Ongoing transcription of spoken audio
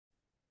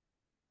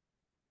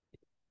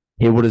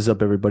Hey, what is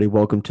up, everybody?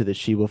 Welcome to the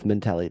She Wolf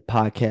Mentality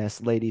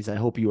Podcast. Ladies, I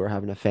hope you are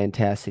having a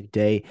fantastic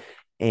day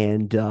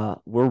and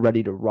we're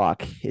ready to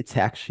rock. It's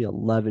actually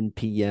 11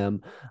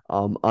 p.m.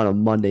 On a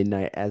Monday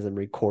night as I'm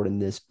recording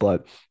this,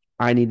 but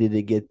I needed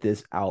to get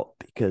this out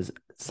because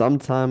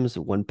sometimes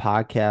when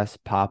podcasts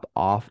pop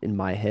off in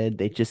my head,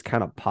 they just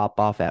kind of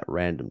pop off at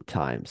random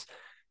times.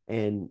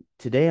 And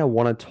today I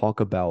want to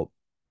talk about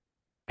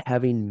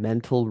having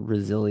mental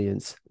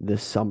resilience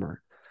this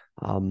summer.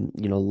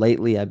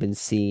 Lately I've been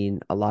seeing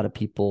a lot of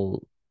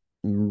people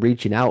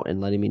reaching out and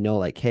letting me know,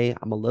 like, hey,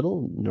 I'm a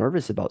little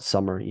nervous about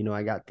summer.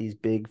 I got these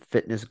big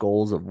fitness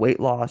goals of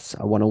weight loss.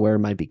 I want to wear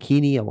my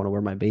bikini, I want to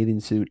wear my bathing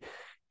suit.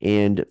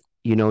 And,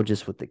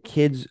 just with the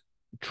kids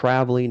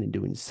traveling and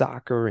doing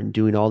soccer and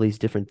doing all these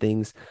different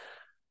things,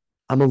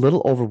 I'm a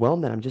little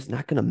overwhelmed that I'm just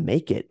not going to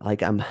make it.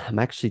 Like I'm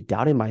actually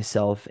doubting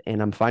myself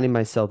and I'm finding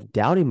myself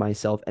doubting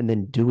myself and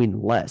then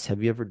doing less.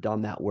 Have you ever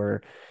done that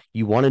where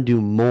you want to do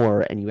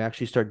more and you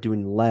actually start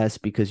doing less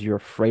because you're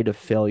afraid of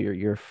failure,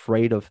 you're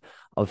afraid of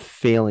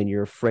failing,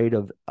 you're afraid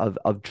of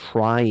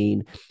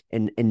trying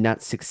and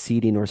not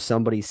succeeding, or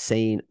somebody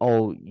saying,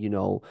 "Oh,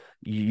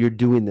 you're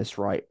doing this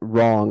right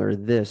wrong, or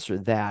this or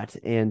that."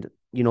 And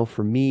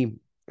for me,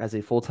 as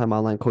a full-time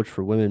online coach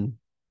for women,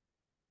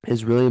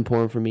 is really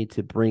important for me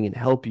to bring and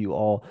help you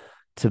all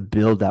to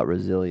build that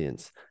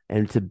resilience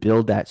and to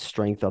build that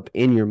strength up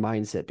in your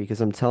mindset.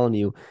 Because I'm telling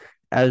you,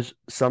 as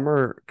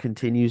summer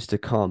continues to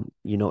come,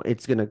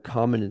 it's going to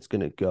come and it's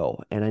going to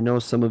go. And I know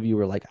some of you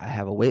are like, I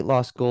have a weight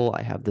loss goal,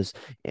 I have this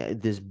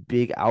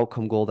big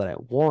outcome goal that I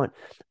want,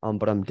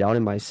 but I'm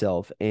doubting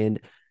myself. And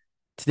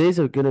today's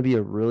going to be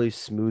a really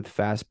smooth,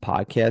 fast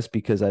podcast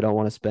because I don't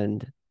want to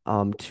spend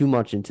too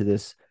much into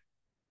this,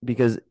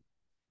 because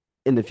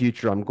in the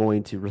future, I'm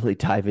going to really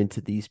dive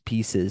into these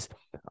pieces.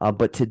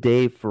 But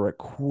today, for a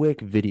quick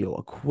video,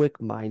 a quick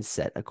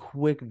mindset, a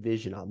quick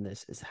vision on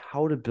this is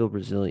how to build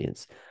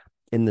resilience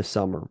in the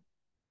summer.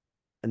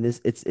 And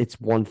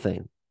it's one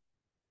thing.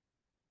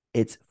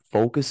 It's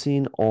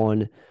focusing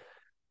on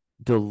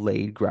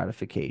delayed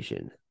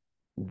gratification.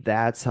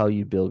 That's how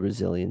you build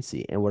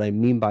resiliency. And what I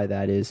mean by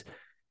that is,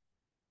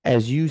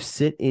 as you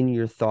sit in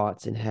your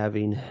thoughts and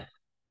having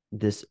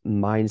this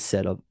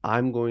mindset of,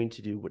 I'm going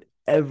to do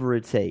whatever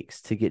it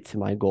takes to get to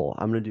my goal.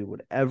 I'm going to do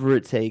whatever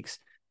it takes.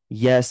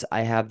 Yes,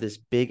 I have this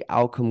big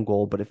outcome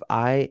goal, but if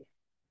I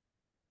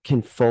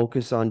can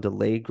focus on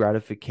delayed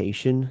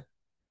gratification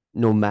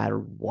no matter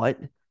what,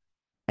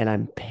 and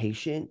I'm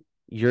patient,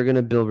 you're going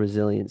to build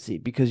resiliency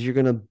because you're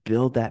going to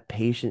build that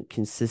patient,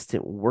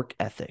 consistent work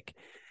ethic.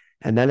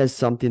 And that is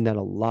something that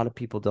a lot of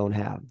people don't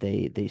have.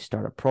 They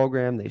start a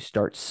program, they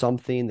start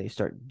something, they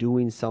start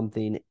doing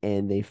something,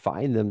 and they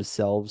find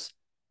themselves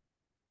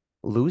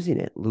losing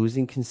it,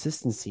 losing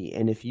consistency.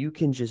 And if you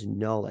can just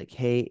know, like,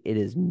 hey, it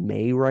is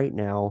May right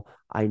now.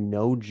 I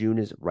know June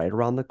is right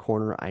around the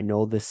corner. I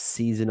know the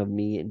season of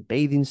me and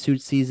bathing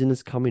suit season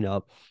is coming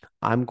up.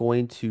 I'm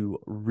going to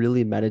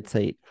really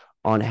meditate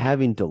on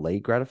having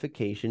delayed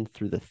gratification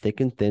through the thick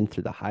and thin,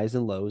 through the highs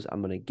and lows.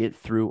 I'm going to get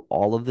through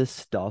all of this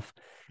stuff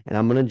and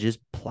I'm going to just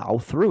plow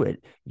through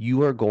it.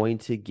 You are going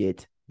to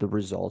get the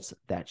results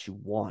that you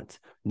want.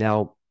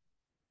 Now,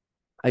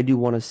 I do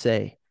want to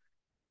say,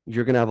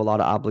 you're going to have a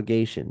lot of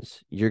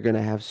obligations. You're going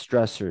to have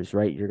stressors,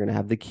 right? You're going to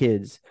have the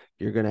kids.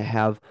 You're going to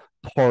have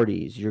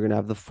parties. You're going to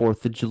have the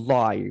 4th of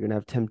July. You're going to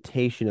have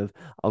temptation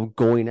of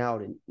going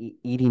out and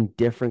eating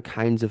different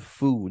kinds of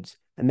foods.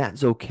 And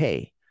that's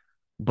okay.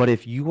 But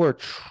if you are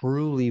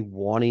truly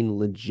wanting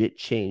legit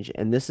change,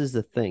 and this is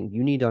the thing,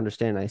 you need to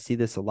understand, I see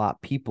this a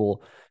lot,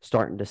 people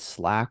starting to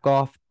slack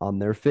off on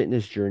their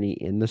fitness journey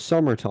in the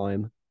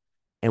summertime,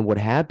 and what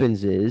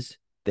happens is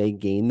they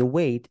gain the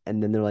weight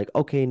and then they're like,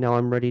 okay, now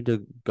I'm ready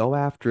to go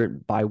after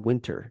it by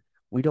winter.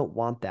 We don't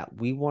want that.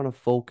 We want to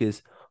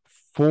focus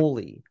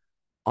fully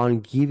on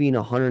giving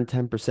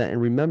 110%.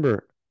 And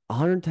remember,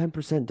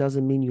 110%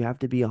 doesn't mean you have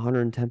to be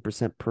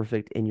 110%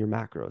 perfect in your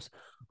macros.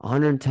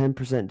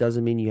 110%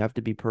 doesn't mean you have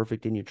to be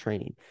perfect in your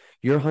training.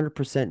 Your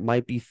 100%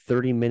 might be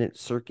 30-minute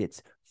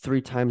circuits 3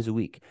 times a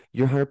week.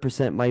 Your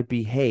 100% might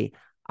be, hey,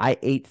 I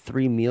ate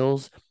 3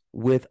 meals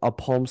with a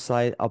palm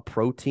side, a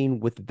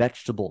protein with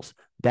vegetables.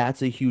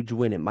 That's a huge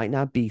win. It might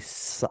not be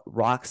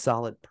rock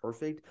solid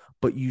perfect,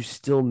 but you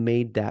still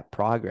made that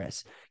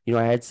progress.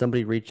 I had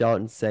somebody reach out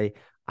and say,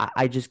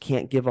 I just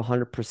can't give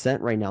 100%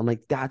 right now. I'm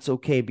like, that's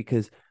okay,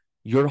 because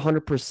your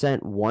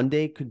 100% one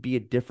day could be a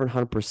different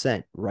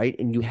 100%, right?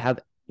 And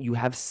you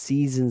have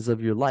seasons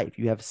of your life.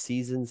 You have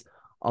seasons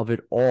of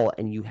it all,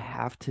 and you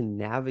have to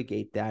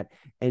navigate that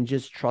and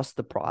just trust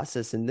the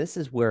process. And this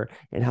is where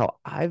and how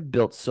I've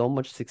built so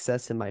much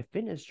success in my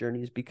fitness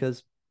journey, is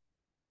because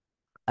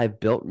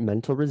I've built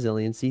mental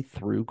resiliency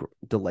through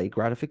delayed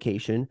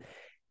gratification.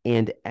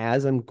 And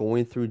as I'm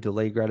going through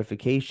delayed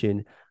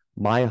gratification,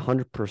 my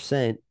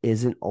 100%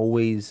 isn't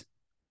always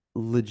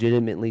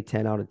legitimately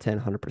 10 out of 10,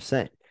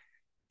 100%.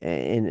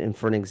 And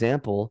for an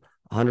example,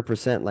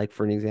 100%, like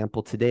for an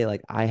example today,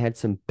 like I had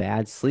some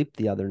bad sleep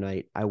the other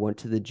night. I went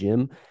to the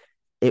gym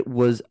it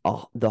was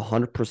the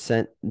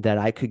 100% that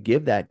I could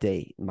give that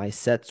day. My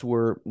sets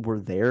were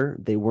there.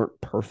 They weren't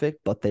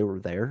perfect, but they were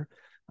there.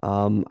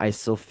 I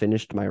still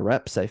finished my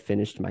reps. I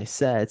finished my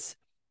sets,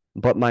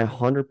 but my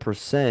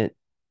 100%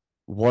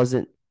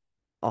 wasn't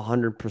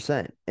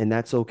 100%, and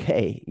that's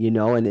okay,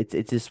 and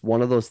it's just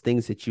one of those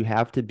things that you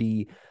have to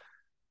be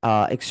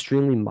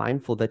extremely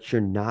mindful that you're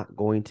not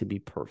going to be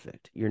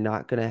perfect. You're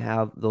not going to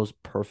have those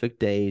perfect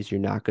days. You're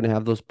not going to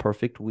have those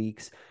perfect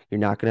weeks. You're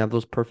not going to have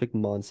those perfect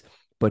months.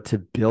 But to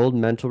build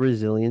mental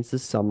resilience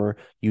this summer,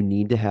 you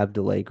need to have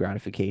delayed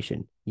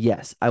gratification.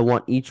 Yes, I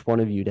want each one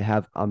of you to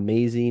have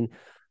amazing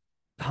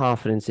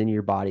confidence in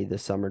your body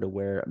this summer to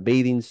wear a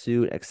bathing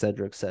suit, et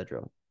cetera, et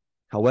cetera.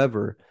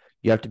 However,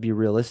 you have to be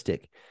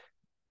realistic.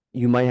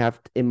 It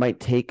might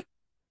take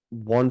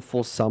one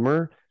full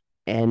summer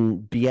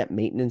and be at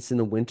maintenance in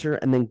the winter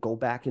and then go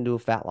back into a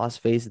fat loss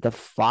phase the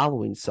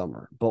following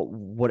summer. But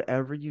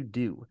whatever you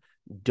do,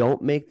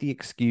 don't make the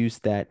excuse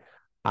that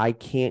I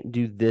can't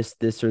do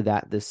this or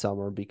that this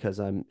summer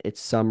because it's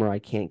summer. I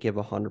can't give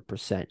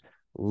 100%.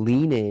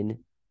 Lean in,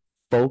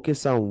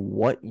 focus on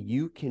what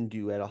you can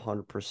do at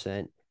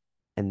 100%,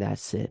 and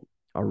that's it.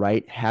 All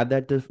right. Have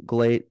that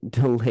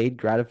delayed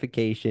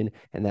gratification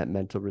and that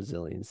mental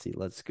resiliency.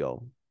 Let's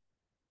go.